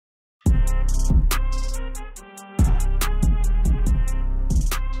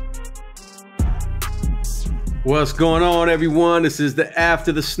What's going on, everyone? This is the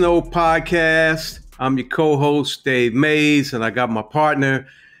After the Snow podcast. I'm your co-host, Dave Mays, and I got my partner,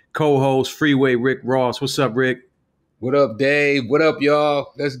 co-host, Freeway Rick Ross. What's up, Rick? What up, Dave? What up,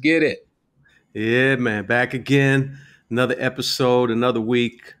 y'all? Let's get it. Yeah, man. Back again. Another episode, another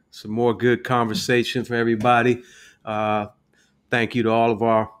week. Some more good conversation for everybody. Thank you to all of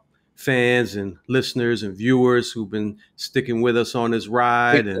our fans and listeners and viewers who've been sticking with us on this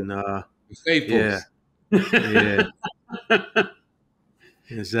ride. Faithful. Yeah. Yeah.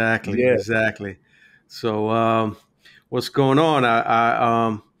 Exactly. Yeah. Exactly. So, what's going on?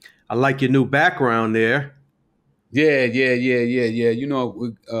 I like your new background there. Yeah. You know,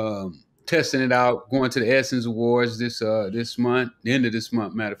 we're testing it out, going to the Essence Awards this month, the end of this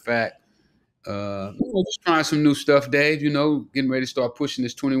month, matter of fact. Just trying some new stuff, Dave, you know, getting ready to start pushing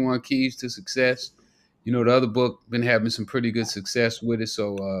this 21 Keys to Success. You know, the other book been having some pretty good success with it.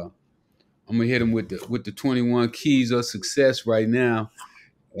 So I'm gonna hit them with the 21 Keys of Success right now.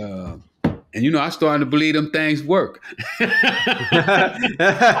 And, you know, I'm starting to believe them things work.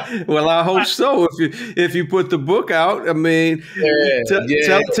 Well, I hope so. If you put the book out, I mean,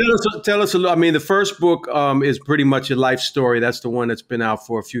 tell us a little. I mean, the first book is pretty much a life story. That's the one that's been out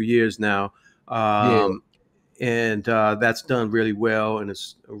for a few years now, and that's done really well, and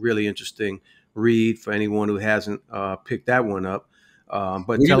it's a really interesting read for anyone who hasn't picked that one up.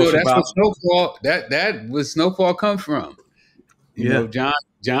 But tell us about Snowfall. That was Snowfall come from. You know, John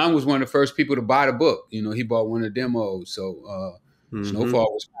was one of the first people to buy the book. You know, he bought one of the demos. So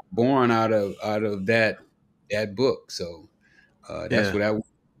Snowfall was born out of that book. So that's what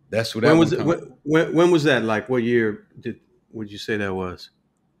when was it? When was that? Like, what year would you say that was?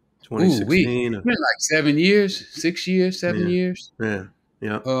 2016. It's been like 7 years, 6 years, 7 years. Yeah.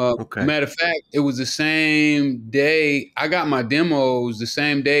 Yeah. Okay. Matter of fact, it was the same day I got my demos. The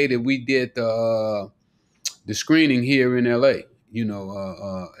same day that we did the screening here in LA. You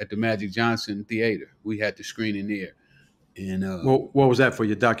know, at the Magic Johnson Theater, we had the screening there. And what was that for,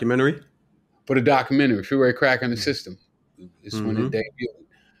 your documentary? For the documentary, Freeway Cracking the System. It's when it debuted.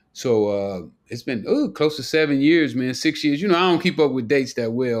 So it's been close to 7 years, man. 6 years. You know, I don't keep up with dates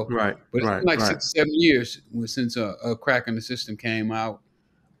that well, right? But it's been like 6 or 7 years since Cracking the System came out.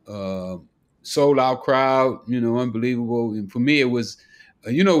 Sold out crowd, you know, unbelievable. And for me, it was,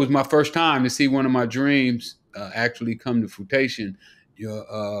 it was my first time to see one of my dreams actually come to fruition.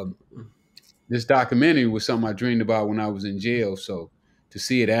 This documentary was something I dreamed about when I was in jail. So to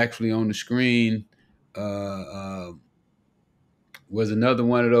see it actually on the screen was another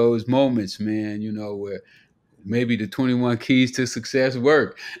one of those moments, man, you know, where maybe the 21 Keys to Success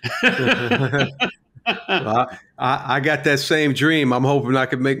work. Well, I got that same dream. I'm hoping I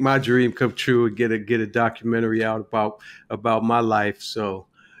can make my dream come true and get a documentary out about my life. So,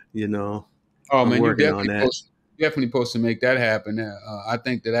 you know, I'm working on that. Definitely supposed to make that happen. I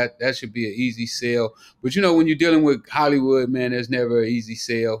think that should be an easy sale. But, you know, when you're dealing with Hollywood, man, there's never an easy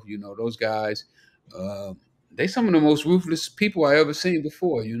sale. You know, those guys, they some of the most ruthless people I ever seen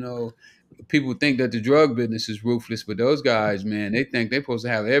before. You know, people think that the drug business is ruthless, but those guys, man, they think they're supposed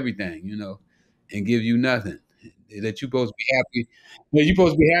to have everything, you know, and give you nothing. That you're supposed to be happy. You're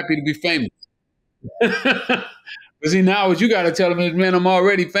supposed to be happy to be famous. But see, now what you got to tell them is, man, I'm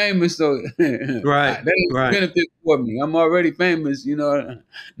already famous, so that ain't a benefit for me. I'm already famous, you know.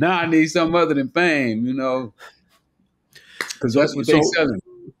 Now I need something other than fame, you know, because that's what they're selling.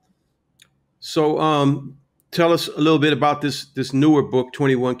 So, tell us a little bit about this newer book,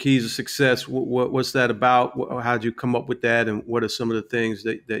 21 Keys of Success. What's that about? How did you come up with that, and what are some of the things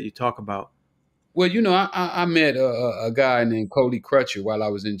that you talk about? Well, you know, I met a guy named Cody Crutcher while I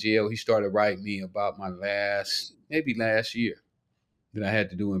was in jail. He started writing me about my last year that I had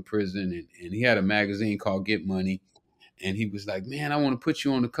to do in prison. And he had a magazine called Get Money. And he was like, man, I want to put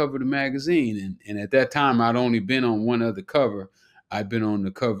you on the cover of the magazine. And at that time, I'd only been on one other cover. I'd been on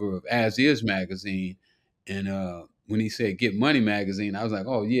the cover of As Is magazine. And when he said Get Money magazine, I was like,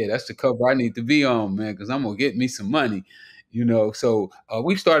 oh, yeah, that's the cover I need to be on, man, because I'm going to get me some money. You know, so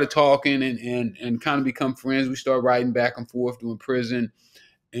we started talking and kind of become friends. We started writing back and forth during prison.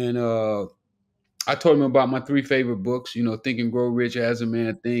 And I told him about my 3 favorite books, you know, Think and Grow Rich, As a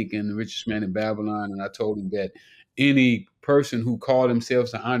Man Think, and The Richest Man in Babylon. And I told him that any person who called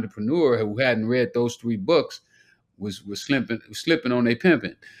themselves an entrepreneur who hadn't read those 3 books was slipping on their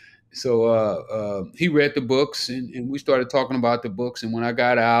pimping. So he read the books and we started talking about the books. And when I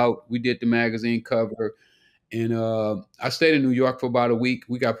got out, we did the magazine cover. And I stayed in New York for about a week.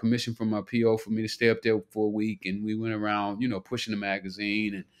 We got permission from my PO for me to stay up there for a week. And we went around, you know, pushing the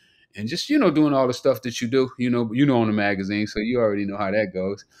magazine and just, you know, doing all the stuff that you do, you know, on the magazine. So you already know how that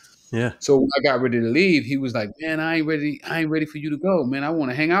goes. Yeah. So when I got ready to leave, he was like, "Man, I ain't ready. I ain't ready for you to go, man. I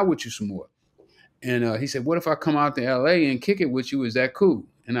want to hang out with you some more." And he said, "What if I come out to LA and kick it with you? Is that cool?"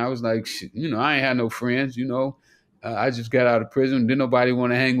 And I was like, "Shit, I ain't had no friends. I just got out of prison. Didn't nobody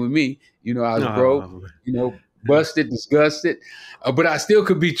want to hang with me. I was broke. Oh, Busted, disgusted, but I still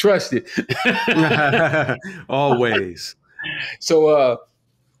could be trusted." always. So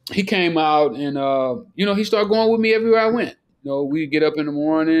he came out and he started going with me everywhere I went. We get up in the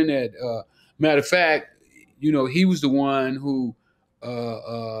morning. Matter of fact, he was the one who.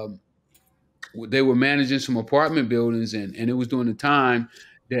 They were managing some apartment buildings, and it was during the time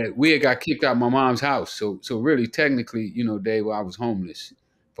that we had got kicked out of my mom's house. So really, technically, Dave, I was homeless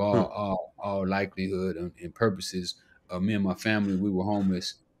for Hmm. all likelihood and purposes. Me and my family, we were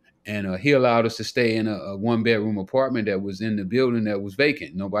homeless, and he allowed us to stay in a one-bedroom apartment that was in the building that was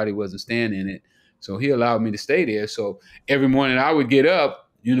vacant. Nobody wasn't staying in it, so he allowed me to stay there. So every morning I would get up,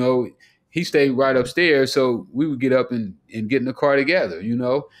 he stayed right upstairs, so we would get up and get in the car together,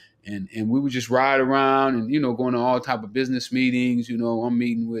 and we would just ride around and going to all type of business meetings. I'm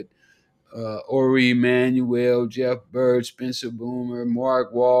meeting with Ori Emanuel, Jeff Bird, Spencer Boomer,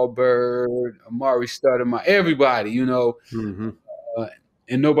 Mark Wahlberg, Amari Stoudemire, everybody. Mm-hmm. Uh,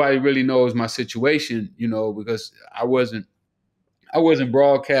 and nobody really knows my situation, because I wasn't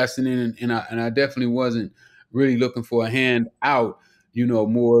broadcasting in, and I definitely wasn't really looking for a hand out.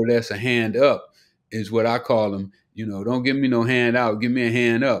 More or less a hand up is what I call them. Don't give me no hand out, give me a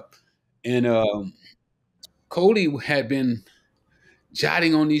hand up. And Cody had been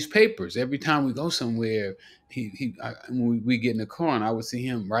jotting on these papers every time we go somewhere. When we get in the car, and I would see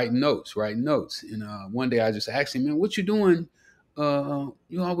him writing notes. And one day I just asked him, "Man, what you doing?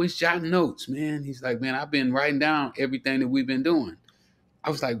 You always jotting notes, man." He's like, "Man, I've been writing down everything that we've been doing." I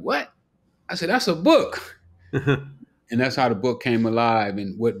was like, "What?" I said, "That's a book." And that's how the book came alive.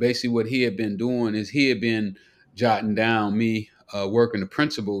 And what he had been doing is he had been jotting down me working the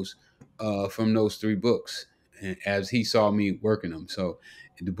principles from those three books, and as he saw me working them. So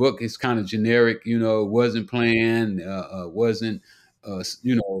the book is kind of generic, wasn't planned, wasn't.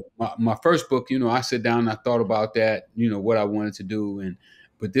 My first book, I sat down and I thought about that, what I wanted to do,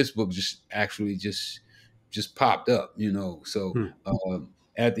 but this book just actually just popped up, So Hmm.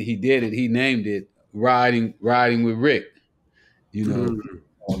 after he did it, he named it riding with Rick, Hmm.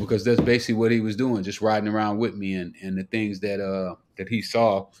 because that's basically what he was doing, just riding around with me, and the things that he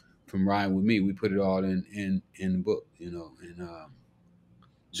saw from riding with me, we put it all in the book, and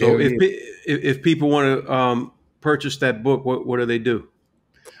So there it is. if people want to purchase that book, what do they do?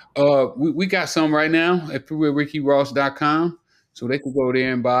 We got some right now at freewayrickyross.com, so they can go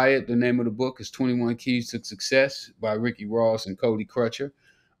there and buy it. The name of the book is 21 Keys to Success by Ricky Ross and Cody Crutcher.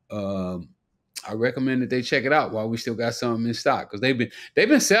 Um, I recommend that they check it out while we still got something in stock, because they've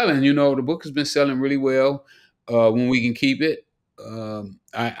been selling. The book has been selling really well when we can keep it.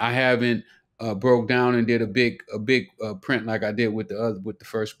 I haven't broke down and did a big print like I did with the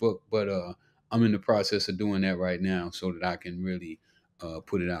first book, but I'm in the process of doing that right now so that I can really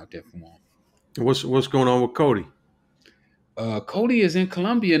put it out there for them. What's going on with Cody? Cody is in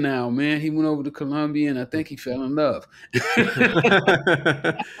Colombia now, man. He went over to Colombia, and I think he fell in love.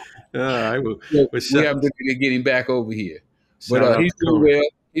 All right. Well, We have to get him back over here, but shout out he's to doing Cody. well.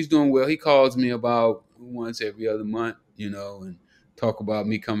 He's doing well. He calls me about once every other month, and talk about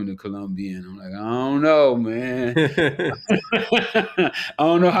me coming to Colombia, and I'm like, I don't know, man. I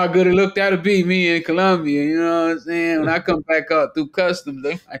don't know how good a look that'll be, me in Colombia. You know what I'm saying? When I come back up through customs,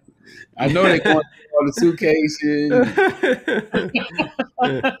 I know they're going through all the suitcases.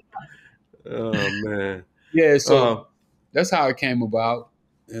 Oh man. Yeah, so Uh, that's how it came about.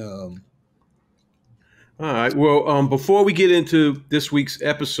 Um, all right. Well, before we get into this week's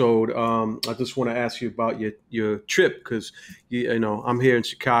episode, I just want to ask you about your trip because I'm here in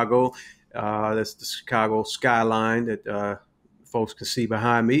Chicago. That's the Chicago skyline that folks can see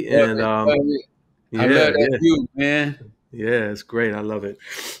behind me, love and it, love it. I love yeah, that yeah, view, man. yeah, it's great. I love it.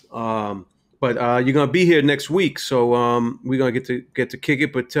 But you're gonna be here next week, so we're gonna get to kick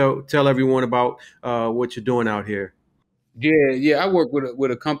it. But tell everyone about what you're doing out here. Yeah. I work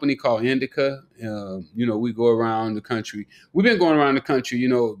with a company called Indica. We go around the country. We've been going around the country.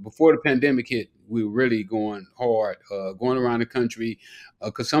 Before the pandemic hit, we were really going hard, going around the country.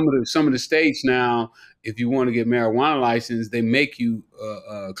 Because some of the states now, if you want to get marijuana license, they make you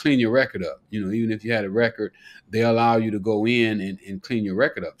clean your record up. Even if you had a record, they allow you to go in and clean your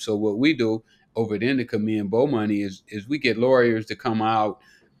record up. So what we do over at Indica, me and Bo Money, is we get lawyers to come out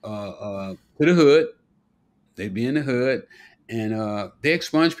to the hood. They be in the hood, and they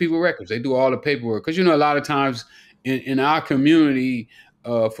expunge people records. They do all the paperwork because a lot of times in our community,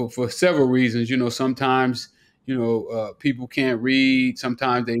 for several reasons. Sometimes people can't read.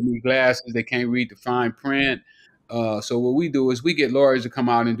 Sometimes they need glasses. They can't read the fine print. So what we do is we get lawyers to come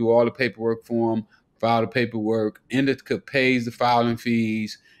out and do all the paperwork for them, file the paperwork, Indica pays the filing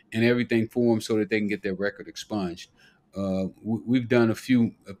fees and everything for them so that they can get their record expunged. We've done a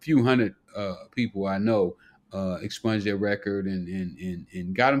few hundred people I know expunge their record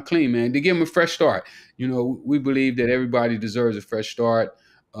and got them clean, man, to give them a fresh start. We believe that everybody deserves a fresh start,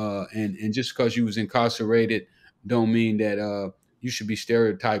 and just because you was incarcerated don't mean that you should be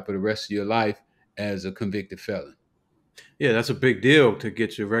stereotyped for the rest of your life as a convicted felon. Yeah, that's a big deal to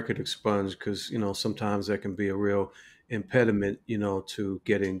get your record expunged because, sometimes that can be a real impediment, to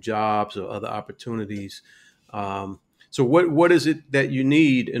getting jobs or other opportunities. So what is it that you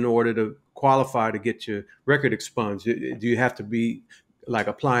need in order to qualify to get your record expunged? Do you have to be like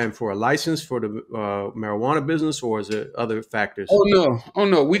applying for a license for the marijuana business, or is it other factors? Oh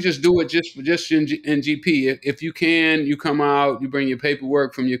no, we just do it just in GP. If you can, you come out, you bring your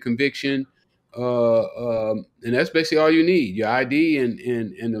paperwork from your conviction, and that's basically all you need. Your ID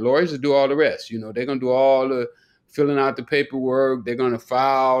and the lawyers will do all the rest. They're gonna do all the filling out the paperwork. They're gonna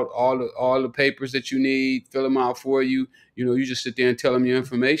file all the papers that you need, fill them out for you. You just sit there and tell them your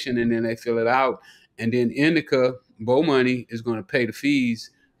information, and then they fill it out. And then Indica Money is gonna pay the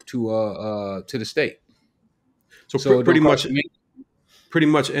fees to the state. So So it pretty don't cost much me. pretty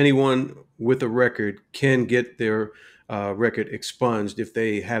much anyone with a record can get their record expunged if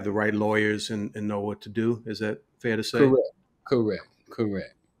they have the right lawyers and know what to do. Is that fair to say?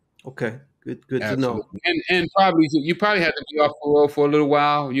 Correct. Okay, good to know. Absolutely. And probably you probably have to be off parole for a little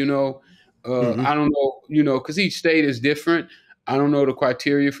while. Hmm. I don't know. Because each state is different. I don't know the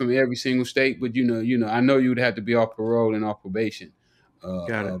criteria from every single state, but I know you would have to be off parole and off probation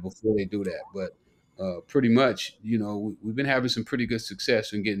Got it. before they do that. But pretty much, we've been having some pretty good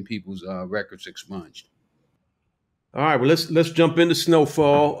success in getting people's records expunged. All right, well let's jump into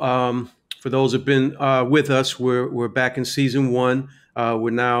Snowfall. For those who've been with us, we're back in season one. We're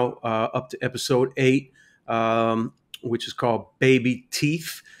now up to episode 8, which is called Baby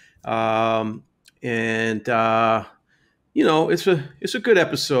Teeth, and it's a good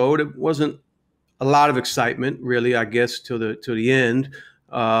episode. It wasn't a lot of excitement, really, I guess, till the end.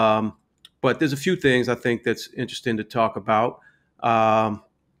 But there's a few things I think that's interesting to talk about.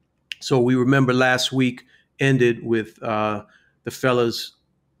 So we remember last week ended with the fellas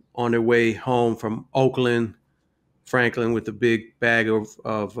on their way home from Oakland, Franklin with a big bag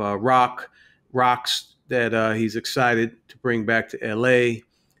of rocks that he's excited to bring back to LA.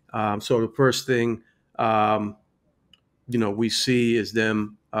 So the first thing we see is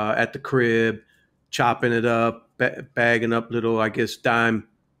them at the crib, chopping it up, bagging up little, I guess, dime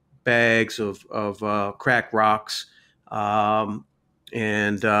bags of crack rocks. And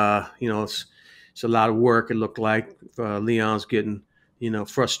it's a lot of work. It looked like Leon's getting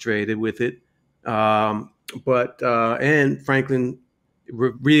frustrated with it. But and Franklin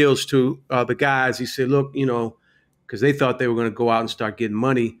reveals to the guys, he said, look, because they thought they were going to go out and start getting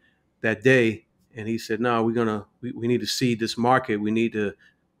money that day. And he said, no, we need to seed this market. We need to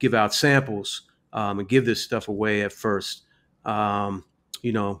give out samples and give this stuff away at first.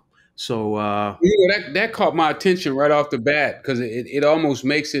 You know, so That caught my attention right off the bat because it almost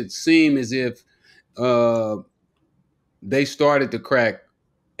makes it seem as if uh, they started the crack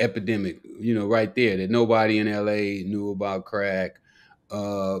epidemic, right there, that nobody in LA knew about crack.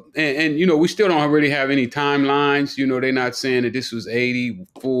 And we still don't really have any timelines. They're not saying that this was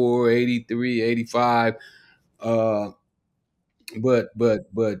 84, 83, 85. But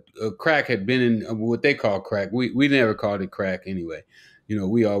crack had been in what they call crack. We never called it crack anyway.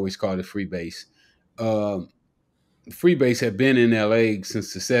 We always called it freebase. Um, Freebase had been in LA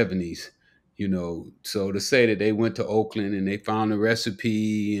since the 70s, so to say that they went to Oakland and they found a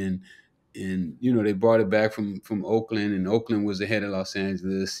recipe and they brought it back from Oakland, and Oakland was ahead of Los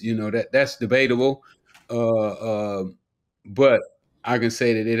Angeles, that's debatable. Uh, uh, but I can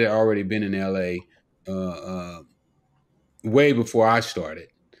say that it had already been in LA way before I started.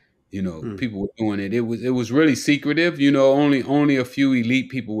 hmm. People were doing it. It was really secretive. Only a few elite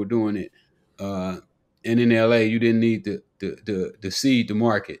people were doing it. Uh, and in LA, you didn't need to seed the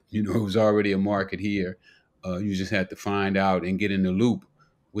market. It was already a market here. You just had to find out and get in the loop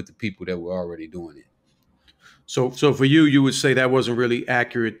with the people that were already doing it. So for you, you would say that wasn't really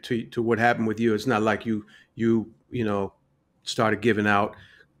accurate to what happened with you. It's not like you started giving out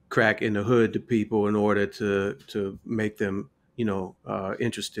crack in the hood to people in order to make them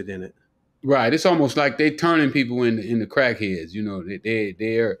interested in it. Right. It's almost like they turning people into crackheads.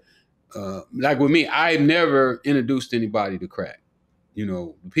 They're like with me. I never introduced anybody to crack. You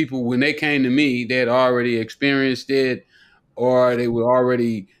know, the people when they came to me, they had already experienced it, or they were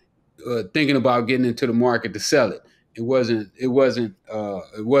already thinking about getting into the market to sell it. It wasn't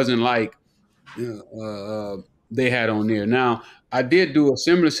like they had on there. Now, I did do a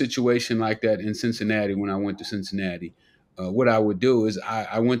similar situation like that in Cincinnati when I went to Cincinnati. What I would do is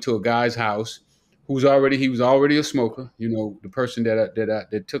I went to a guy's house he was already a smoker. You know, the person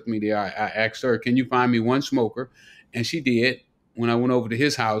that took me there, I asked her, "Can you find me one smoker?" And she did. When I went over to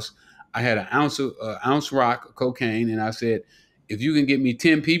his house, I had an ounce rock of cocaine, and I said, "If you can get me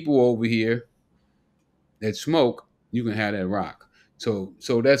 10 people over here that smoke, you can have that rock." So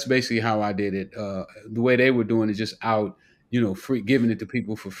that's basically how I did it. The way they were doing it, just out, free, giving it to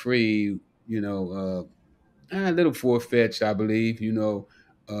people for free. A little far-fetched, I believe. Not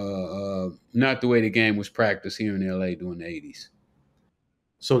the way the game was practiced here in LA during the '80s.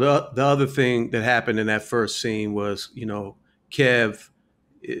 So the other thing that happened in that first scene was, Kev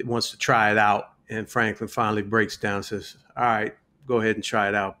wants to try it out, and Franklin finally breaks down and says, "All right, go ahead and try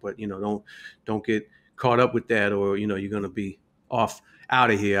it out, but don't get caught up with that, or you're going to be off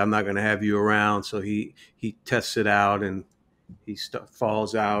out of here. I'm not going to have you around." So he tests it out, and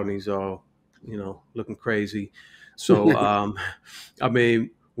falls out, and he's all looking crazy. So I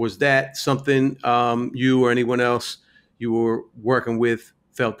mean, was that something you or anyone else you were working with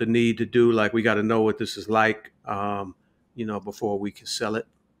felt the need to do? Like, we got to know what this is like, before we can sell it.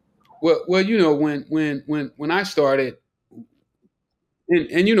 Well, when I started,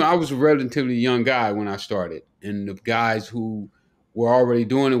 and I was a relatively young guy when I started, and the guys who were already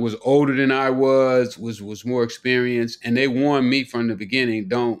doing it was older than I was more experienced, and they warned me from the beginning,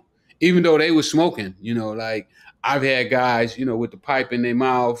 don't, even though they were smoking, like I've had guys, with the pipe in their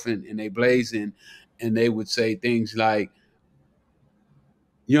mouth and they blazing, and they would say things like,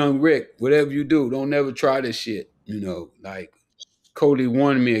 "Young Rick, whatever you do, don't never try this shit," like Cody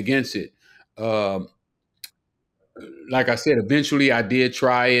warned me against it. Um, like I said, eventually I did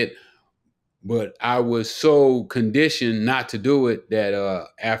try it, but I was so conditioned not to do it that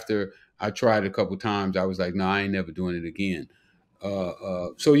after I tried it a couple times, I was like, "No, I ain't never doing it again."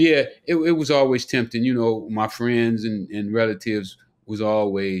 So yeah, it was always tempting. My friends and relatives was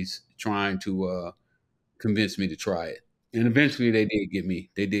always trying to convince me to try it, and eventually they did get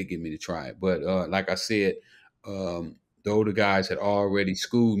me. They did get me to try it, but like I said, the older guys had already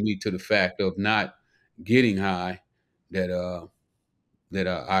schooled me to the fact of not getting high. That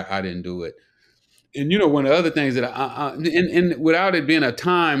I didn't do it. And one of the other things that and without it being a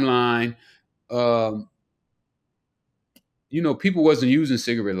timeline, um, people wasn't using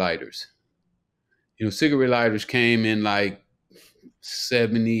cigarette lighters. Cigarette lighters came in like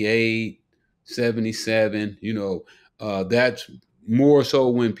 78, 77. That's more so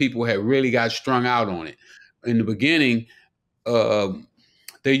when people had really got strung out on it. In the beginning, um,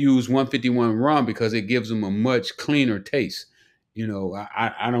 they use 151 rum because it gives them a much cleaner taste.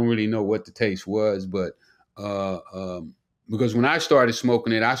 I don't really know what the taste was, but uh, um, because when I started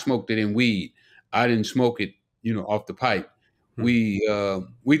smoking it, I smoked it in weed. I didn't smoke it, off the pipe. Hmm.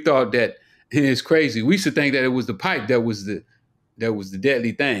 We thought that, and it's crazy. We used to think that it was the pipe that was the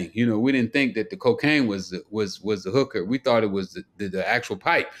deadly thing. We didn't think that the cocaine was the hooker. We thought it was the actual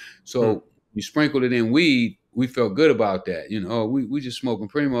pipe. Hmm. So you sprinkled it in weed. We felt good about that. We just smoking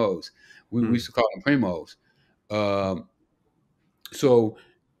primos. We Hmm. used to call them primos. Um, so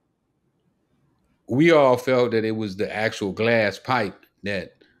we all felt that it was the actual glass pipe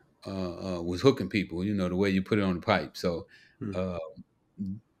that was hooking people. The way you put it on the pipe. So Hmm. uh,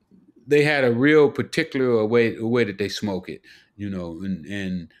 they had a real particular way that they smoke it.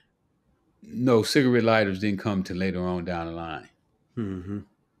 And no, cigarette lighters didn't come till later on down the line. Hmm.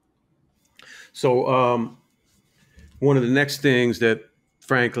 So one of the next things that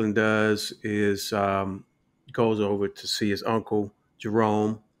Franklin does is goes over to see his uncle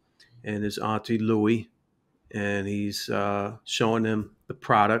Jerome and his auntie Louie, and he's showing them the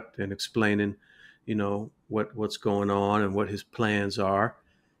product and explaining, what's going on and what his plans are,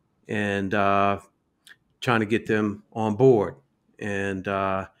 and trying to get them on board. And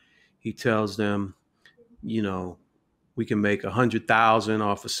he tells them, you know, we can make 100,000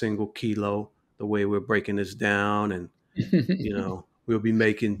 off a single kilo. The way we're breaking this down, and we'll be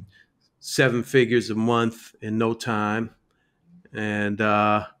making seven figures a month in no time. And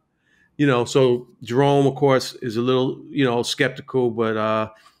so Jerome, of course, is a little, skeptical,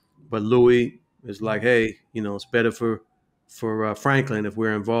 but Louis is like, hey, it's better for Franklin if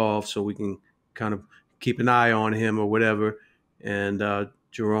we're involved, so we can kind of keep an eye on him or whatever. And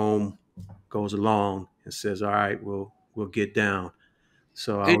Jerome goes along and says, all right, we'll get down.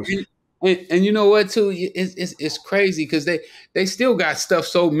 So I and, was. And you know what too? It's crazy because they still got stuff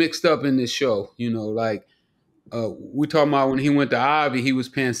so mixed up in this show. You know, like we talking about when he went to Ivy, he was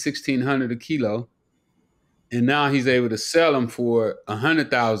paying 1,600 a kilo, and now he's able to sell them for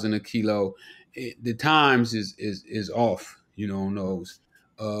 100,000 a kilo. The times is off. You know, on those.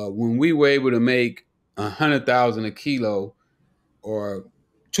 When we were able to make 100,000 a kilo or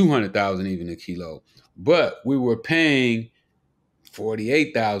 200,000 even a kilo, but we were paying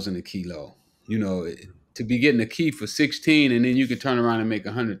 48,000 a kilo. You know, to be getting a key for 16, and then you could turn around and make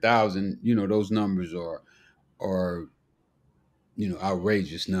 100,000. You know, those numbers are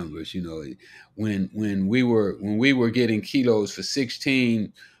outrageous numbers. You know, when we were getting kilos for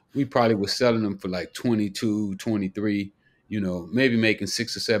 16, we probably were selling them for like 22, 23. You know, maybe making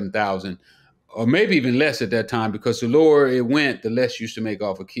 6 or 7,000, or maybe even less at that time, because the lower it went, the less you used to make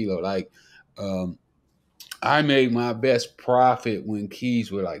off a kilo. Like, I made my best profit when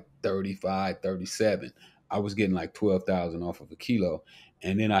keys were like 35, 37. I was getting like 12,000 off of a kilo.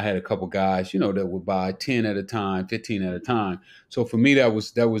 And then I had a couple guys, that would buy 10 at a time, 15 at a time. So for me, that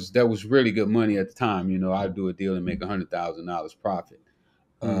was really good money at the time. I'd do a deal and make $100,000 profit.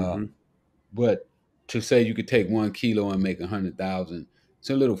 Mm-hmm. But to say you could take 1 kilo and make 100,000, it's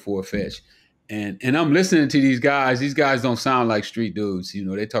a little far-fetched. And I'm listening to these guys. These guys don't sound like street dudes.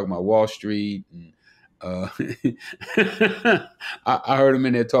 They talk about Wall Street and I heard him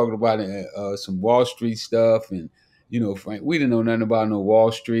in there talking about some Wall Street stuff, and Frank, we didn't know nothing about no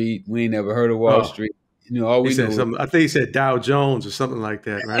Wall Street. We ain't never heard of Wall Oh, Street. All he we said knew. something. I think he said Dow Jones or something like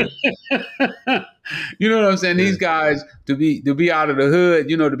that, right? You know what I'm saying? Yeah. These guys to be out of the hood,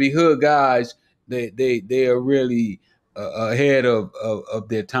 to be hood guys, they are really ahead of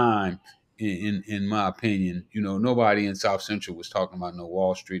their time. In my opinion, nobody in South Central was talking about no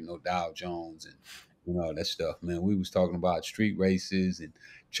Wall Street, no Dow Jones, and all that stuff, man. We was talking about street races and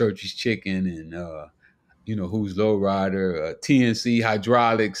Church's Chicken and who's lowrider, TNC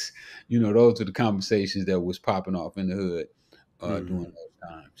hydraulics. Those are the conversations that was popping off in the hood during those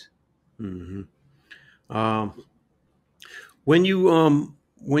times. Mm-hmm. When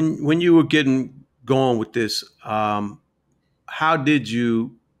you were getting going with this, how did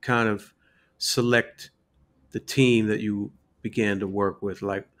you kind of select the team that you began to work with?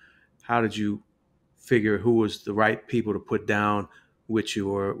 Like, how did you figure who was the right people to put down with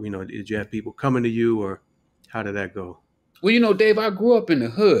you, or did you have people coming to you, or how did that go? Well, Dave, I grew up in the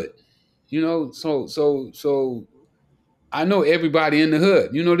hood. So I know everybody in the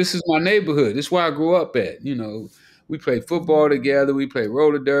hood. This is my neighborhood. This is where I grew up at. We played football together. We played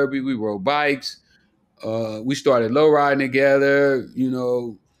roller derby. We rode bikes. We started low riding together.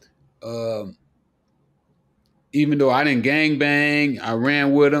 Um, even though I didn't gang bang, I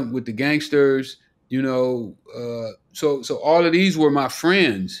ran with them, with the gangsters. So all of these were my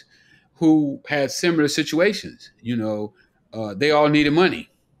friends who had similar situations. They all needed money.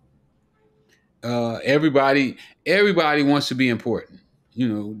 Everybody wants to be important.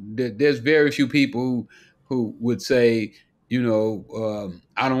 There's very few people who would say,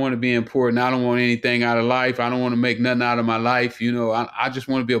 I don't want to be important. I don't want anything out of life. I don't want to make nothing out of my life. I just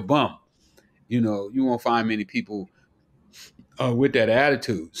want to be a bum. You won't find many people with that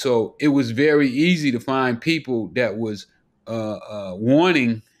attitude. So it was very easy to find people that was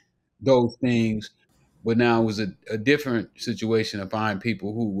wanting those things, but now it was a different situation to find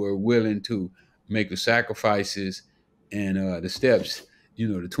people who were willing to make the sacrifices and the steps,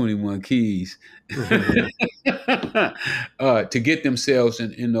 the 21 keys to get themselves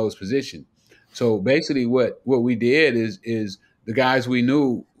in those positions. So basically what we did is the guys we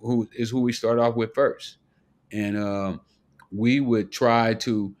knew who we started off with first. And we would try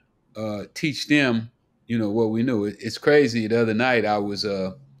to teach them, what we knew. It's crazy. The other night I was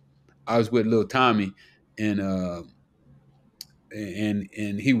with little Tommy, and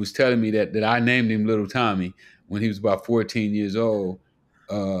he was telling me that I named him Little Tommy when he was about 14 years old.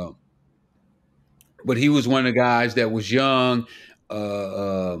 But he was one of the guys that was young,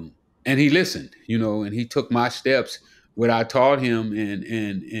 and he listened, and he took my steps, what I taught him,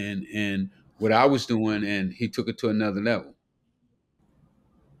 and what I was doing, and he took it to another level.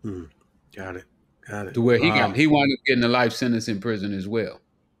 Got it. To where he wound up getting a life sentence in prison as well.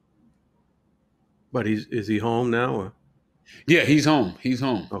 But is he home now? Or? Yeah, he's home. He's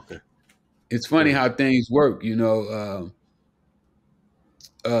home. Okay. It's funny how things work. A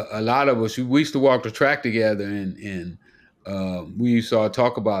lot of us, we used to walk the track together, and we used to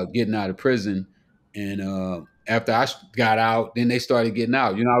talk about getting out of prison. And after I got out, then they started getting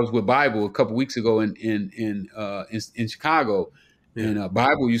out. I was with Bible a couple weeks ago in Chicago, Yeah. and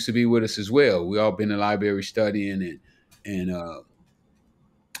Bible used to be with us as well. We all been in the library studying, and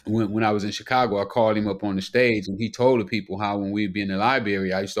when I was in Chicago, I called him up on the stage, and he told the people how when we'd be in the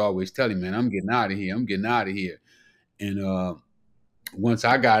library, I used to always tell him, "Man, I'm getting out of here. I'm getting out of here." And once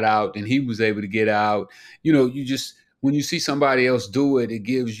I got out, and he was able to get out, you just when you see somebody else do it, it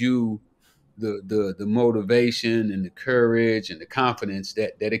gives you the motivation and the courage and the confidence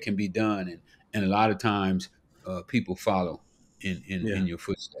that it can be done, and a lot of times people follow Yeah. in your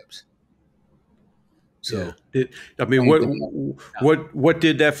footsteps. Yeah. So I mean, same thing. what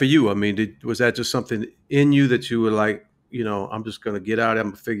did that for you? I mean, was that just something in you that you were like, I'm just going to get out, I'm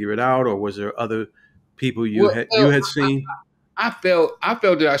going to figure it out, or was there other people Well, you had seen? I felt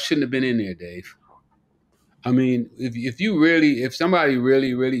that I shouldn't have been in there, Dave. I mean, if somebody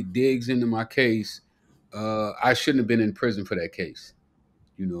really digs into my case, I shouldn't have been in prison for that case.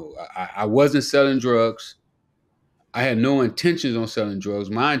 I wasn't selling drugs. I had no intentions on selling drugs.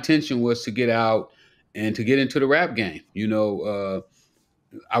 My intention was to get out and to get into the rap game.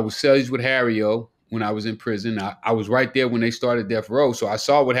 I was cellies with Harry O when I was in prison. I was right there when they started Death Row, so I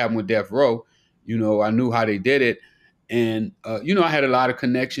saw what happened with Death Row. I knew how they did it, and I had a lot of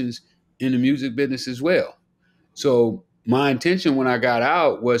connections in the music business as well. So my intention when I got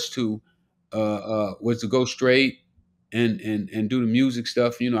out was to go straight and do the music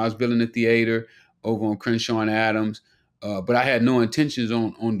stuff. I was building a theater over on Crenshaw and Adams, but I had no intentions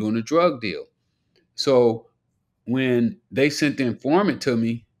on doing a drug deal. So when they sent the informant to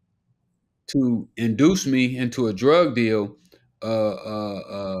me to induce me into a drug deal, uh, uh,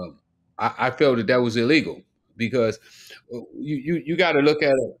 uh, I felt that was illegal because you got to look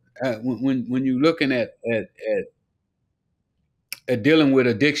at it when you're looking at dealing with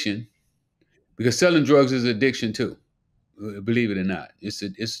addiction, because selling drugs is addiction too. Believe it or not, it's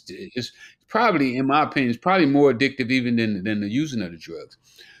probably, in my opinion, it's probably more addictive even than the using of the drugs.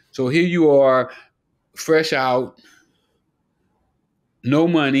 So here you are, fresh out, no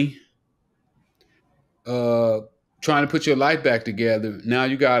money, uh, trying to put your life back together. Now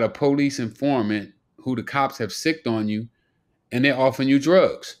you got a police informant who the cops have sicked on you, and they're offering you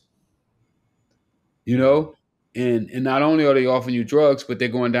drugs. You know, and not only are they offering you drugs, but they're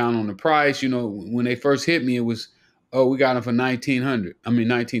going down on the price. When they first hit me, it was, oh, we got them for 1,900. I mean,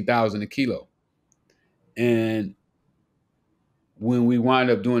 19,000 a kilo. And when we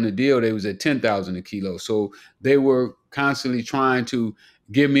wind up doing the deal, they was at 10,000 a kilo. So they were constantly trying to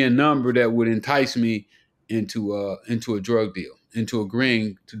give me a number that would entice me into a drug deal, into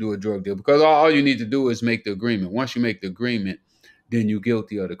agreeing to do a drug deal. Because all you need to do is make the agreement. Once you make the agreement, then you're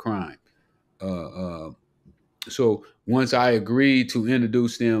guilty of the crime. So once I agreed to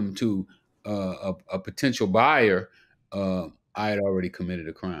introduce them to a potential buyer, I had already committed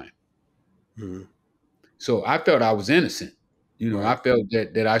a crime. Mm-hmm. So I felt I was innocent. I Right. felt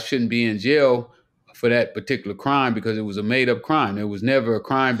that I shouldn't be in jail for that particular crime because it was a made up crime. There was never a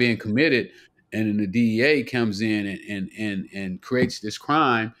crime being committed, and then the DEA comes in and creates this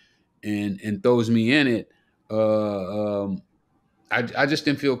crime and throws me in it. I just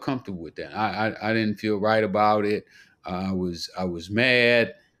didn't feel comfortable with that. I didn't feel right about it. I was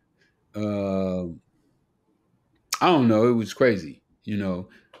mad. Uh, I don't know. It was crazy. Yeah.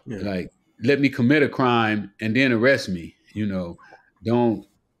 Like, let me commit a crime and then arrest me. Don't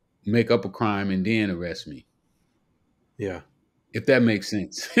make up a crime and then arrest me. Yeah. If that makes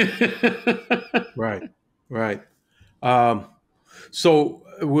sense. Right. Right. Um, so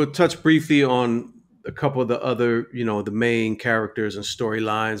we'll touch briefly on a couple of the other, the main characters and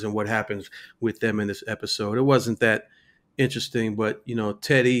storylines and what happens with them in this episode. It wasn't that interesting, but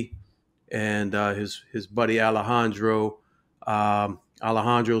Teddy and his buddy Alejandro.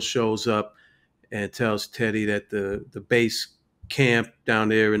 Alejandro shows up and tells Teddy that the base camp down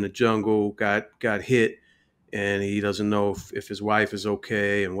there in the jungle got hit, and he doesn't know if his wife is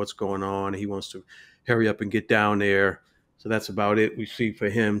okay and what's going on. He wants to hurry up and get down there. So that's about it we see for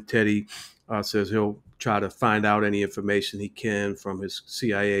him. Teddy says he'll try to find out any information he can from his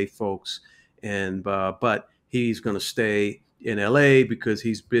CIA folks, and but he's going to stay in LA because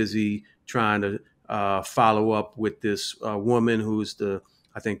he's busy trying to follow up with this woman who's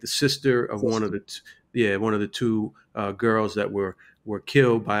I think the sister of one of the two girls that were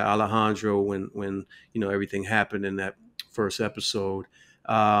killed by Alejandro when everything happened in that first episode.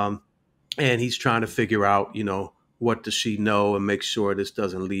 And he's trying to figure out what does she know and make sure this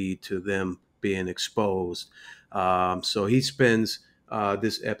doesn't lead to them being exposed. So he spends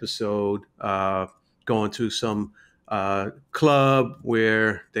this episode going to some club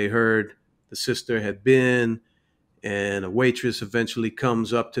where they heard the sister had been, and a waitress eventually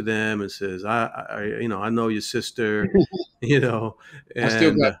comes up to them and says, I know your sister," I still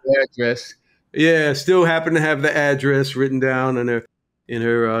and got the address. yeah, still happen to have the address written down on her.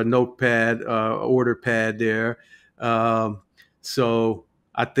 notepad, order pad there. Um, so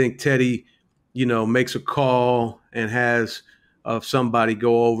I think Teddy, makes a call and has somebody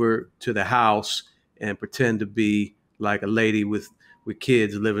go over to the house and pretend to be like a lady with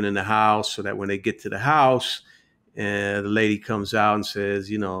kids living in the house, so that when they get to the house, and the lady comes out and says,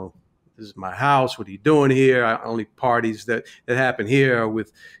 this is my house. What are you doing here? Only parties that happen here are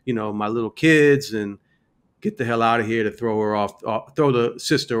with, my little kids, and get the hell out of here, to throw her throw the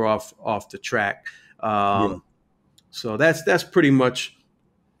sister off the track. Yeah. So that's pretty much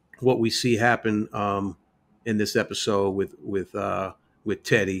what we see happen in this episode with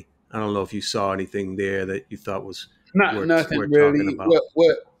Teddy. I don't know if you saw anything there that you thought was Not worth nothing talking really. about.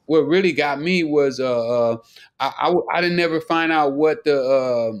 What really got me was I didn't never find out what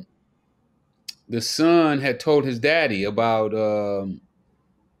the son had told his daddy about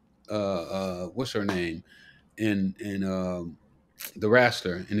what's her name in the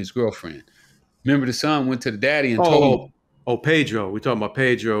wrestler and his girlfriend. Remember, the son went to the daddy and told him. Oh, Pedro. We're talking about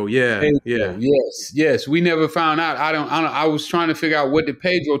Pedro. Yeah, Pedro, yeah. yes. We never found out. I was trying to figure out what did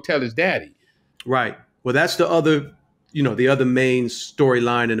Pedro tell his daddy. Right. Well, that's the other, the other main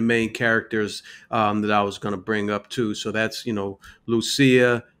storyline and the main characters that I was going to bring up too. So that's,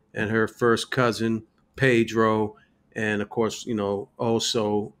 Lucia and her first cousin, Pedro. And of course,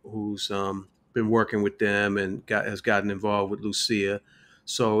 also who's been working with them and has gotten involved with Lucia.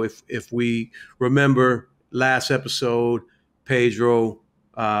 So if we remember last episode, Pedro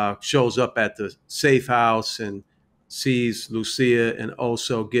shows up at the safe house and sees Lucia and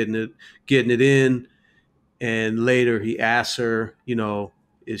also getting it in. And later he asks her,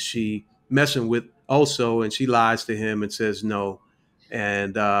 is she messing with Oso? And she lies to him and says no.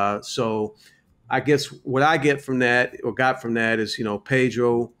 And so I guess what I get from that, or got from that, is,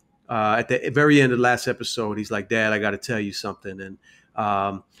 Pedro, at the very end of the last episode, he's like, Dad, I got to tell you something. And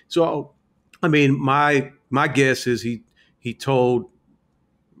so, I mean, my guess is he told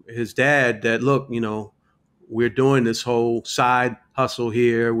his dad that, look, we're doing this whole side hustle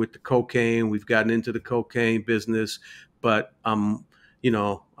here with the cocaine. We've gotten into the cocaine business, but I'm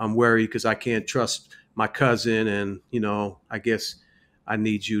worried because I can't trust my cousin, and I guess I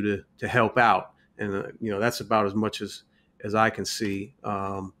need you to help out. And that's about as much as I can see,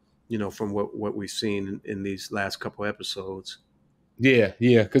 from what we've seen in these last couple episodes. Yeah.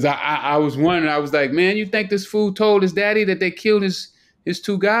 Because I was wondering. I was like, man, you think this fool told his daddy that they killed his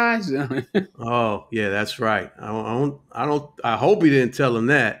two guys? Oh yeah, that's right. I hope he didn't tell him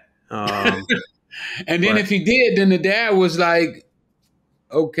that. And then But if he did, then the dad was like,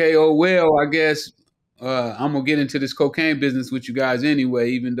 okay, oh well, I guess I'm gonna get into this cocaine business with you guys anyway,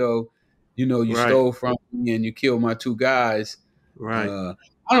 even though you right, stole from me and you killed my two guys. right. Uh,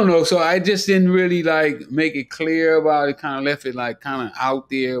 I don't know. So I just didn't really like make it clear about it. Kind of left it like kind of out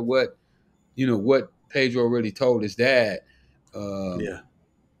there what Pedro really told his dad. Um, Yeah,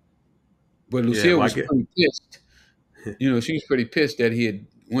 but yeah. Lucille Well, I was get. pretty pissed. She was pretty pissed that he had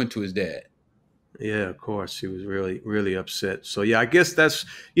went to his dad. Yeah, of course. She was really, really upset. So yeah, I guess that's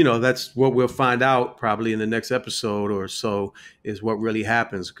what we'll find out probably in the next episode or so, is what really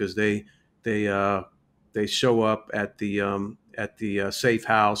happens, because they uh they show up at the safe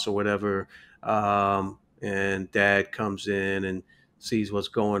house or whatever, and Dad comes in and sees what's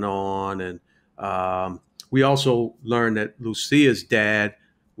going on, and we also learn that Lucia's dad,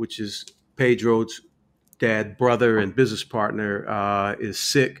 which is Pedro's dad, brother, and business partner, is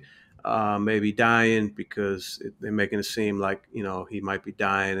sick, maybe dying, because they're making it seem like he might be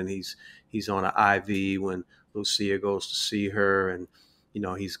dying, and he's on an IV when Lucia goes to see her, and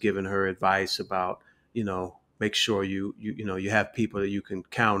he's giving her advice about make sure you have people that you can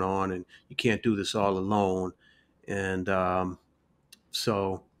count on, and you can't do this all alone, and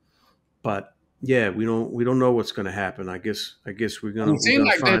so, but yeah, we don't know what's going to happen. I guess we're gonna It we're seemed gonna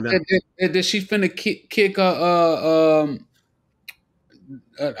like that find out. that she finna kick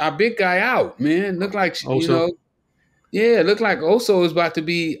a big guy out, man. Look like Also, yeah, look like Oso is about to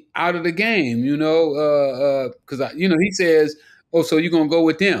be out of the game, because he says, "Oh, so you're gonna go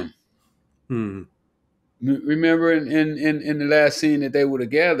with them?" hmm, Remember in the last scene that they were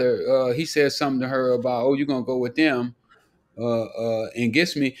together, he said something to her about, "Oh, you're gonna go with them," and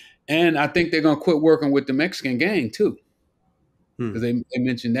gets me. And I think they're gonna quit working with the Mexican gang too, because hmm, they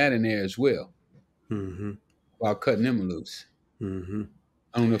mentioned that in there as well hmm, about cutting them loose. hmm.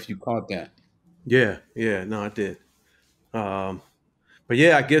 I don't know if you caught that. Yeah, yeah, no, I did. Um, but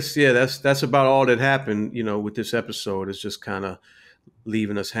yeah, I guess that's about all that happened. With this episode, is just kind of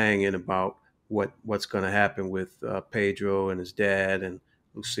leaving us hanging about what's going to happen with Pedro and his dad, and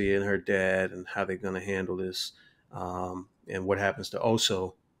Lucia and her dad, and how they're going to handle this. and what happens to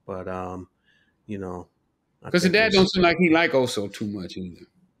Oso. But you know, I Because the think dad don't seem like he like Oso too much either.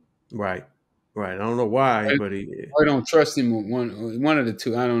 right, right. I don't know why, but I don't trust him. One of the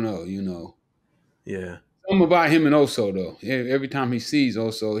two. I don't know. yeah, Something about him and Oso though. Every time he sees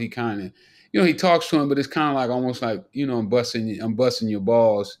Oso, he kind of, he talks to him, but it's kind of like almost like I'm busting your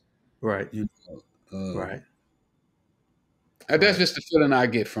balls. right, You know, right, that's right, just the feeling I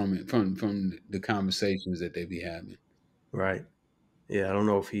get from it, from the conversations that they be having. right. Yeah, I don't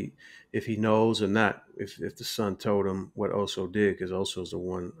know if he knows or not. If the son told him what Oso did, because Oso's the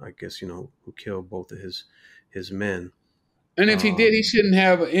one, I guess, who killed both of his men. And if he did, Um, he shouldn't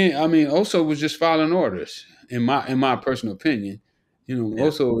have. I mean, Oso was just following orders, in my personal opinion. yeah,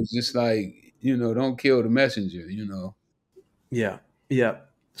 Oso was just like, don't kill the messenger. yeah, yeah.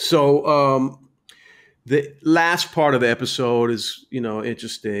 So the last part of the episode is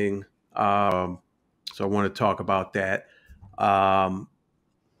interesting. So I want to talk about that. Um,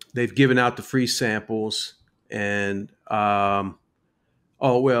 they've given out the free samples, and oh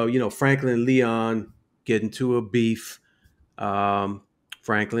well, Franklin and Leon get into a beef. Um,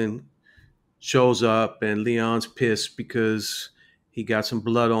 Franklin shows up, and Leon's pissed because he got some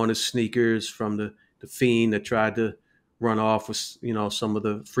blood on his sneakers from the fiend that tried to run off with some of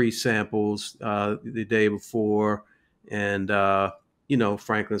the free samples the day before, and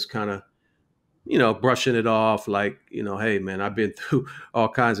Franklin's kind of brushing it off like, hey man, I've been through all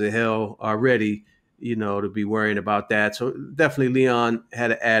kinds of hell already, to be worrying about that. So definitely Leon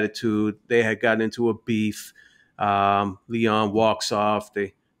had an attitude. They had gotten into a beef. Leon walks off.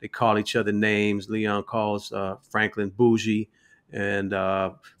 They call each other names. Leon calls Franklin bougie, and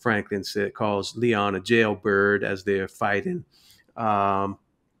Franklin calls Leon a jailbird as they're fighting. Um,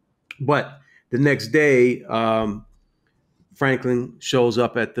 but the next day, Franklin shows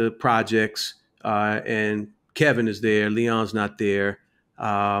up at the projects, and Kevin is there. Leon's not there,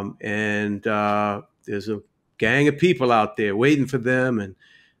 and there's a gang of people out there waiting for them, and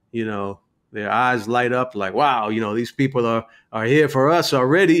you know their eyes light up like, wow, these people are here for us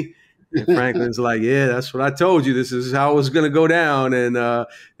already. And Franklin's like, yeah, that's what I told you. This is how it's going to go down. And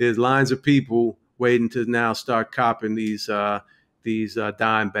there's lines of people waiting to now start copping these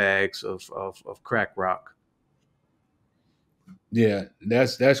dime bags of crack rock. Yeah,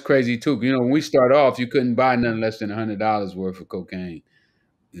 that's crazy too. When we start off, you couldn't buy nothing less than $100 worth of cocaine.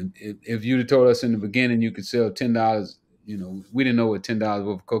 If you'd have told us in the beginning you could sell $10, we didn't know what $10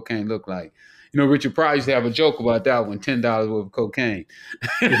 worth of cocaine looked like. Richard Pryor used to have a joke about that one, $10 worth of cocaine.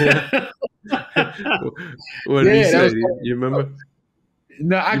 Yeah. What did he Yeah, that say? was. You remember?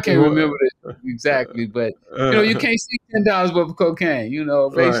 No, I You can't remember it exactly, but you uh, can't see $10 worth of cocaine.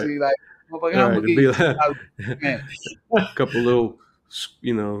 right, Basically like, motherfucker, I'm right. gonna It'd give be you like a $10 worth of cocaine. couple little,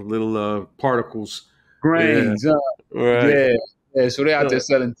 little particles. Yeah, Grains. right. Yeah, yeah. So they out there Uh,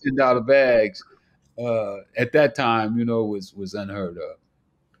 selling $10 bags. At that time, was unheard of.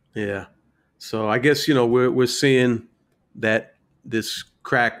 yeah. So I guess we're seeing that this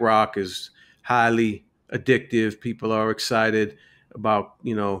crack rock is highly addictive. People are excited about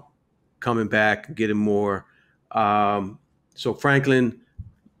coming back and getting more. So Franklin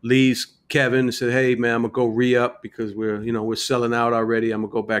leaves Kevin and said, "Hey man, I'm gonna go re-up because we're selling out already. I'm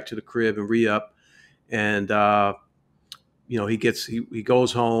gonna go back to the crib and re-up." And he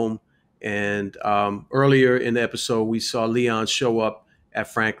goes home. And earlier in the episode, we saw Leon show up at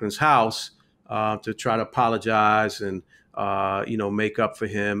Franklin's house to try to apologize and make up for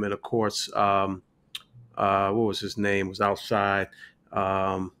him. And of course, what was his name? Was outside.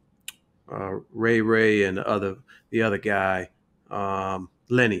 Um, Ray and the other guy,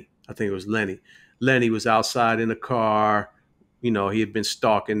 Lenny. I think it was Lenny. Lenny was outside in the car. He had been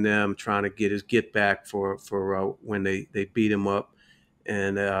stalking them, trying to get his get back for when they beat him up,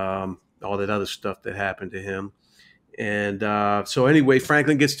 and all that other stuff that happened to him. And so anyway,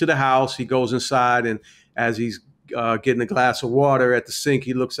 Franklin gets to the house. He goes inside, and as he's getting a glass of water at the sink,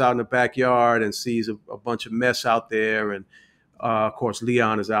 he looks out in the backyard and sees a bunch of mess out there. And of course,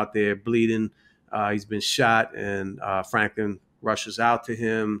 Leon is out there bleeding. He's been shot, and Franklin rushes out to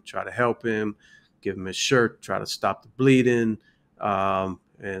him, try to help him, give him his shirt, try to stop the bleeding.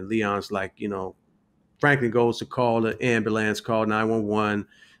 And Leon's like, Franklin goes to call the ambulance, call 911.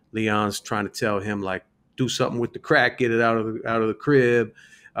 Leon's trying to tell him like, do something with the crack, get it out of the crib.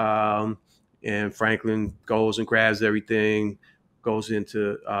 Um, and Franklin goes and grabs everything, goes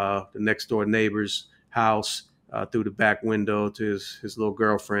into the next door neighbor's house through the back window to his little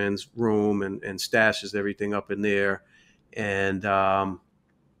girlfriend's room and stashes everything up in there. And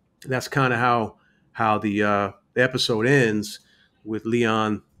that's kind of how the episode ends with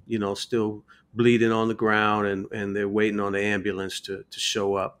Leon, still bleeding on the ground, and they're waiting on the ambulance to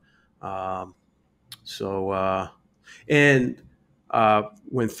show up. Um, so and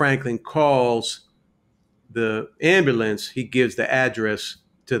when Franklin calls the ambulance, he gives the address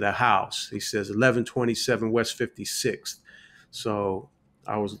to the house. He says 1127 West 56th. So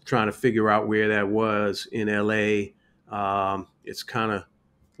I was trying to figure out where that was in LA. It's kind of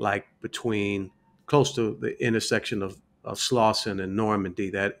like between close to the intersection of Slauson and Normandy,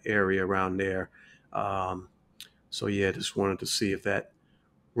 that area around there. Um, so yeah, just wanted to see if that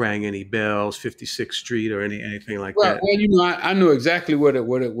rang any bells, 56th Street or anything like that. Well, I know exactly what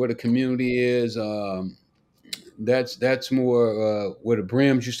a community is. That's more where the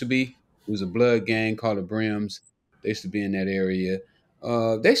Brims used to be. It was a blood gang called the Brims. They used to be in that area.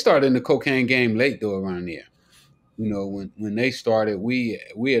 They started in the cocaine game late though around there. When they started, we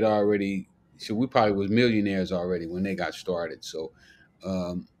had already, so we probably was millionaires already when they got started. So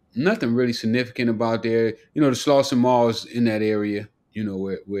nothing really significant about there. The Slauson Malls in that area.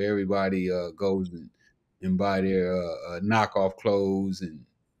 Where everybody goes and buy their knockoff clothes and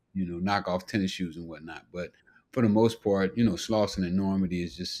knockoff tennis shoes and whatnot. But for the most part, Slauson and Normandy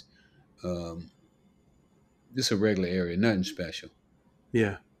is um, just a regular area, nothing special.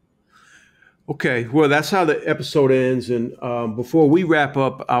 Yeah. Okay, well, that's how the episode ends. And before we wrap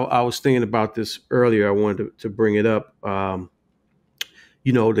up, I was thinking about this earlier. I wanted to bring it up.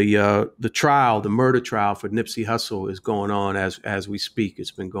 The trial, the murder trial for Nipsey Hussle, is going on as we speak.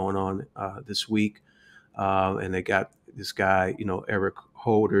 It's been going on this week, and they got this guy, Eric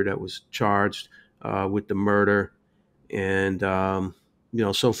Holder, that was charged with the murder. And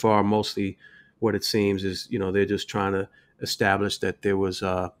so far, mostly what it seems is, they're just trying to establish that there was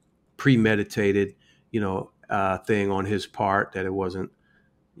premeditated, thing on his part, that it wasn't,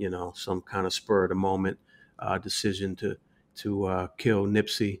 some kind of spur of the moment decision to kill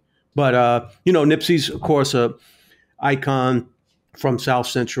Nipsey. But Nipsey's of course a icon from South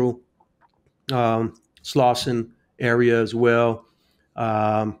Central, Slauson area as well.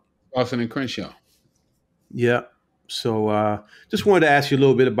 Um, Slauson and Crenshaw. yeah. So just wanted to ask you a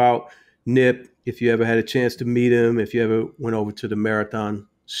little bit about Nip. If you ever had a chance to meet him, if you ever went over to the Marathon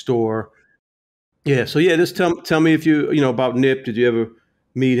store. Yeah. So yeah, just tell me if you know about Nip. Did you ever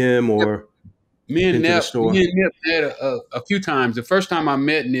meet him or been to the store? Me and Nip met a few times. The first time I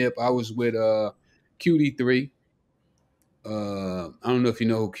met Nip, I was with QD3. I don't know if you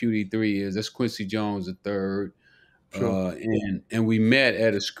know who QD3 is. That's Quincy Jones the third. Sure. And we met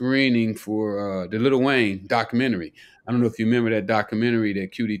at a screening for the Lil Wayne documentary. I don't know if you remember that documentary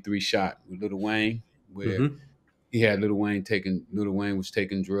that QD3 shot with Lil Wayne, where Mm-hmm. he had Lil Wayne was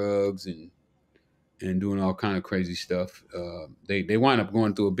taking drugs and doing all kind of crazy stuff. They wound up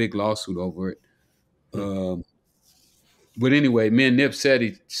going through a big lawsuit over it. Um, but anyway, me and Nip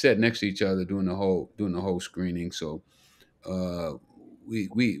sat next to each other doing the whole screening. So uh,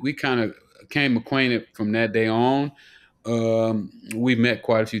 we kind of came acquainted from that day on. We met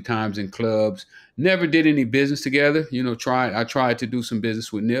quite a few times in clubs. Never did any business together. I tried to do some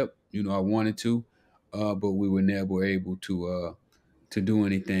business with Nip. I wanted to, but we were never able to do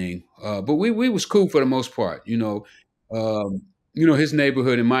anything. But we was cool for the most part. His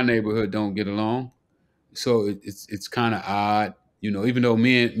neighborhood and my neighborhood don't get along, so it's kind of odd. Even though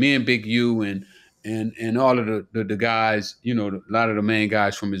me and Big U and all of the guys, a lot of the main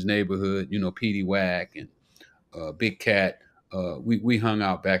guys from his neighborhood, Petey Wack and Big Cat, we hung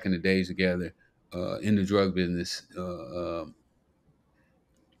out back in the days together in the drug business.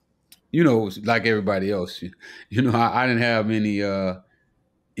 Like everybody else, I didn't have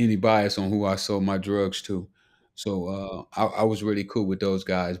any bias on who I sold my drugs to. So I was really cool with those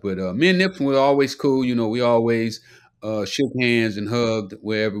guys. But me and Nipson were always cool. We always shook hands and hugged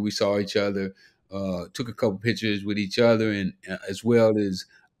wherever we saw each other. Took a couple pictures with each other, and as well as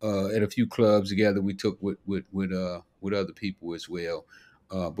at a few clubs together, we took with other people as well.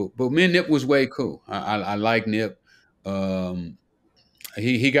 But me and Nip was way cool. I like Nip. Um,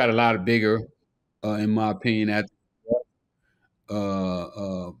 he got a lot of bigger, in my opinion, at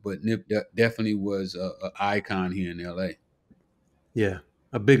but Nip definitely was a icon here in LA. Yeah,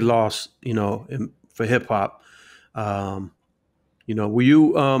 a big loss, for hip hop. Um, you know, were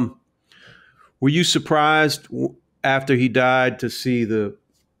you um, were you surprised after he died to see the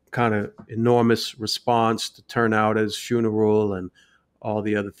kind of enormous response, to turn out at his funeral, and all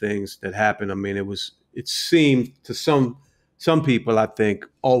the other things that happened? I mean, it seemed to some people, I think,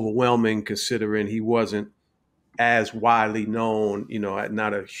 overwhelming, considering he wasn't as widely known,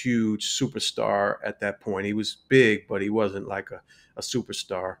 not a huge superstar at that point. He was big, but he wasn't like a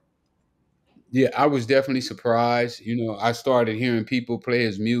superstar. Yeah, I was definitely surprised. I started hearing people play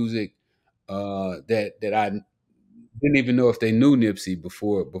his music that I didn't even know if they knew Nipsey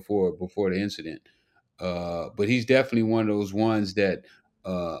before the incident. But he's definitely one of those ones that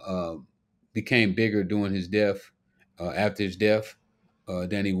uh, uh, became bigger during his death, after his death,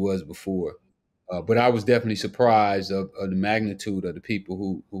 than he was before. But I was definitely surprised of the magnitude of the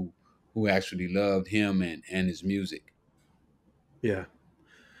people who actually loved him and his music. Yeah.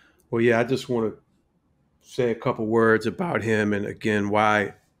 Well, yeah, I just want to say a couple words about him and again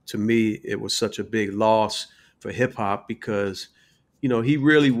why to me it was such a big loss for hip hop because he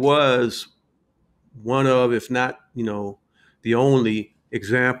really was one of, if not, the only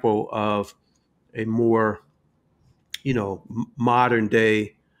example of a more, modern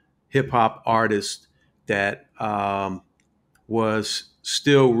day hip hop artist that was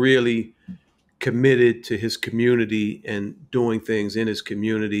still really committed to his community and doing things in his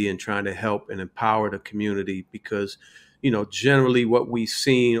community and trying to help and empower the community because generally what we've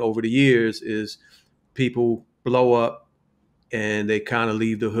seen over the years is people blow up and they kind of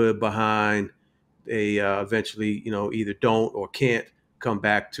leave the hood behind. They eventually either don't or can't come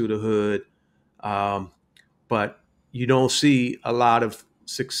back to the hood. But you don't see a lot of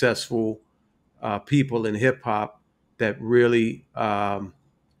successful people in hip hop that really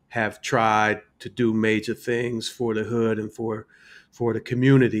have tried to do major things for the hood and for the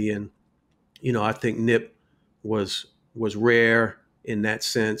community. And I think Nip was rare in that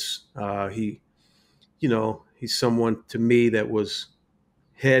sense. He's someone to me that was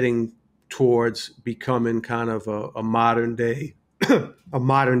heading towards becoming kind of a modern day a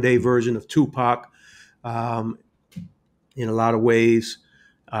modern day version of Tupac um, in a lot of ways.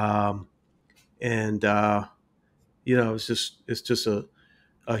 Um, and it's just a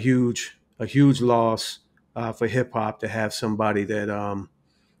huge loss for hip hop to have somebody that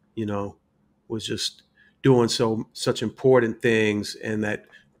you know was just doing such important things and that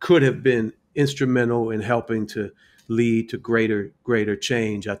could have been instrumental in helping to lead to greater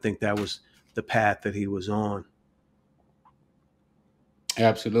change. I think that was the path that he was on.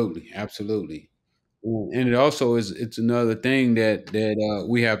 Absolutely, absolutely. And it also it's another thing that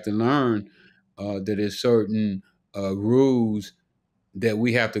we have to learn, that there's certain rules that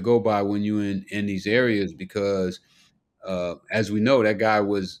we have to go by when you in these areas because as we know that guy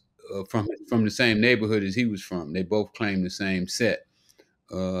was from the same neighborhood as he was from. They both claim the same set,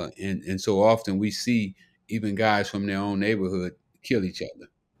 and so often we see even guys from their own neighborhood kill each other.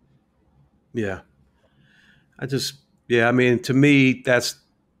 Yeah, I just yeah, I mean, to me, that's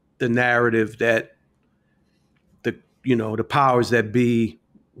the narrative that the powers that be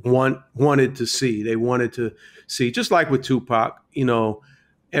wanted to see. They wanted to see, just like with Tupac,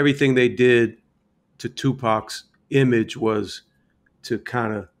 everything they did to Tupac's image was to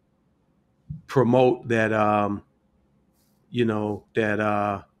kind of promote that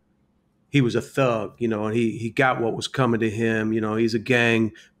that he was a thug, and he got what was coming to him. He's a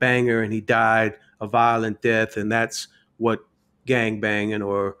gang banger and he died a violent death, and that's what gang banging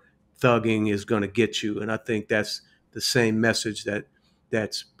or thugging is going to get you. And I think that's the same message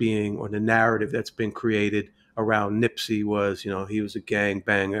that's being, or the narrative that's been created around Nipsey was, he was a gang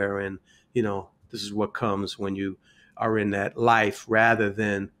banger, and this is what comes when you are in that life, rather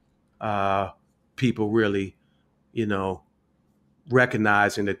than people really, you know,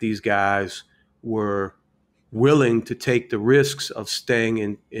 recognizing that these guys were willing to take the risks of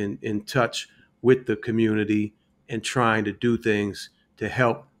staying in touch with the community and trying to do things to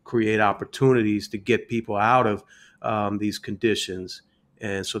help create opportunities to get people out of these conditions.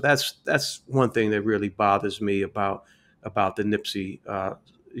 And so that's one thing that really bothers me about the Nipsey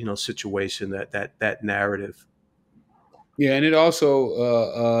situation, that narrative. Yeah, and it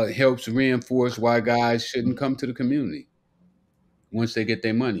also helps reinforce why guys shouldn't come to the community once they get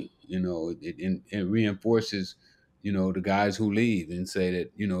their money. It reinforces, the guys who leave and say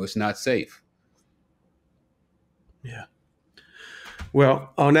that it's not safe. Yeah.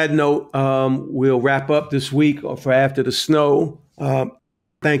 Well, on that note, we'll wrap up this week for After the Snow.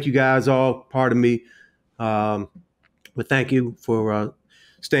 Thank you guys all. Pardon me. Um, but thank you for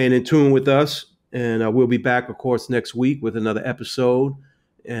staying in tune with us. And we'll be back, of course, next week with another episode.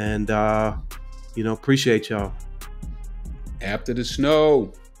 And, appreciate y'all. After the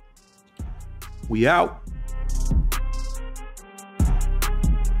snow. We out.